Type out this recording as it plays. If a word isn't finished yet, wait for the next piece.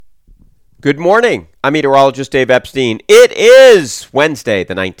Good morning. I'm meteorologist Dave Epstein. It is Wednesday,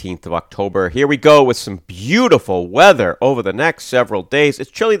 the 19th of October. Here we go with some beautiful weather over the next several days. It's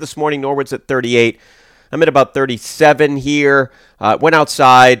chilly this morning. Norwood's at 38. I'm at about 37 here. Went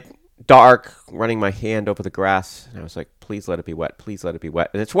outside, dark, running my hand over the grass. And I was like, please let it be wet. Please let it be wet.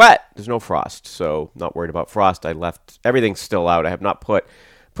 And it's wet. There's no frost. So not worried about frost. I left everything still out. I have not put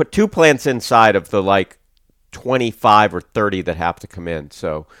two plants inside of the 25 or 30 that have to come in.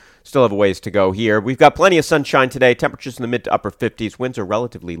 So still have a ways to go here. We've got plenty of sunshine today. Temperatures in the mid to upper 50s. Winds are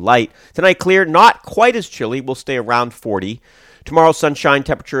relatively light. Tonight, clear, not quite as chilly. We'll stay around 40. Tomorrow, sunshine,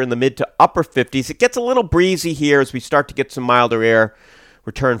 temperature in the mid to upper 50s. It gets a little breezy here as we start to get some milder air.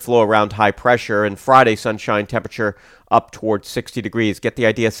 Return flow around high pressure. And Friday, sunshine, temperature up towards 60 degrees. Get the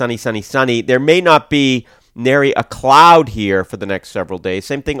idea, sunny, sunny, sunny. There may not be nary a cloud here for the next several days.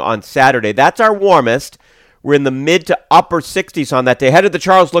 Same thing on Saturday. That's our warmest. We're in the mid to upper 60s on that day. Head of the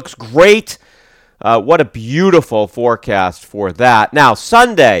Charles looks great. What a beautiful forecast for that. Now,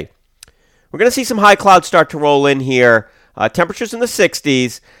 Sunday, we're going to see some high clouds start to roll in here. Temperatures in the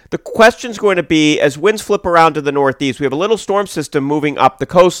 60s. The question's going to be, as winds flip around to the northeast, we have a little storm system moving up the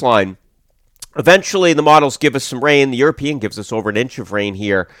coastline. Eventually, the models give us some rain. The European gives us over an inch of rain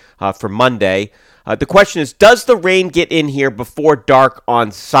here for Monday. The question is, does the rain get in here before dark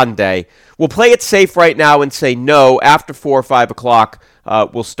on Sunday? We'll play it safe right now and say no. After 4 or 5 o'clock,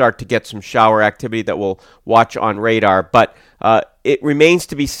 we'll start to get some shower activity that we'll watch on radar. But it remains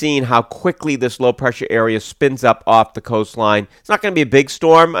to be seen how quickly this low-pressure area spins up off the coastline. It's not going to be a big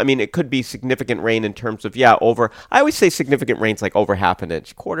storm. I mean, it could be significant rain in terms of, over. I always say significant rain's like over half an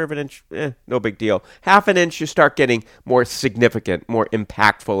inch. Quarter of an inch, no big deal. Half an inch, you start getting more significant, more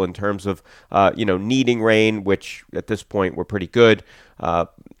impactful in terms of, needing rain, which at this point we're pretty good.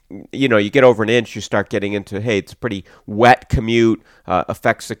 You get over an inch, you start getting into, it's a pretty wet commute,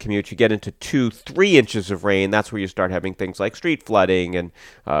 affects the commute. You get into 2-3 inches of rain, that's where you start having things like street flooding and,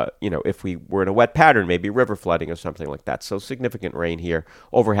 if we were in a wet pattern, maybe river flooding or something like that. So significant rain here,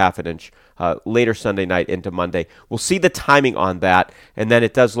 over half an inch, later Sunday night into Monday. We'll see the timing on that, and then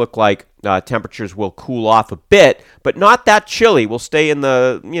it does look like temperatures will cool off a bit, but not that chilly. We'll stay in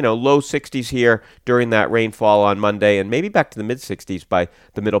the, low 60s here during that rainfall on Monday and maybe back to the mid 60s by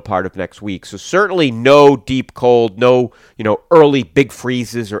the middle part of next week. So certainly no deep cold, no, early big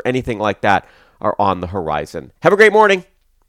freezes or anything like that are on the horizon. Have a great morning.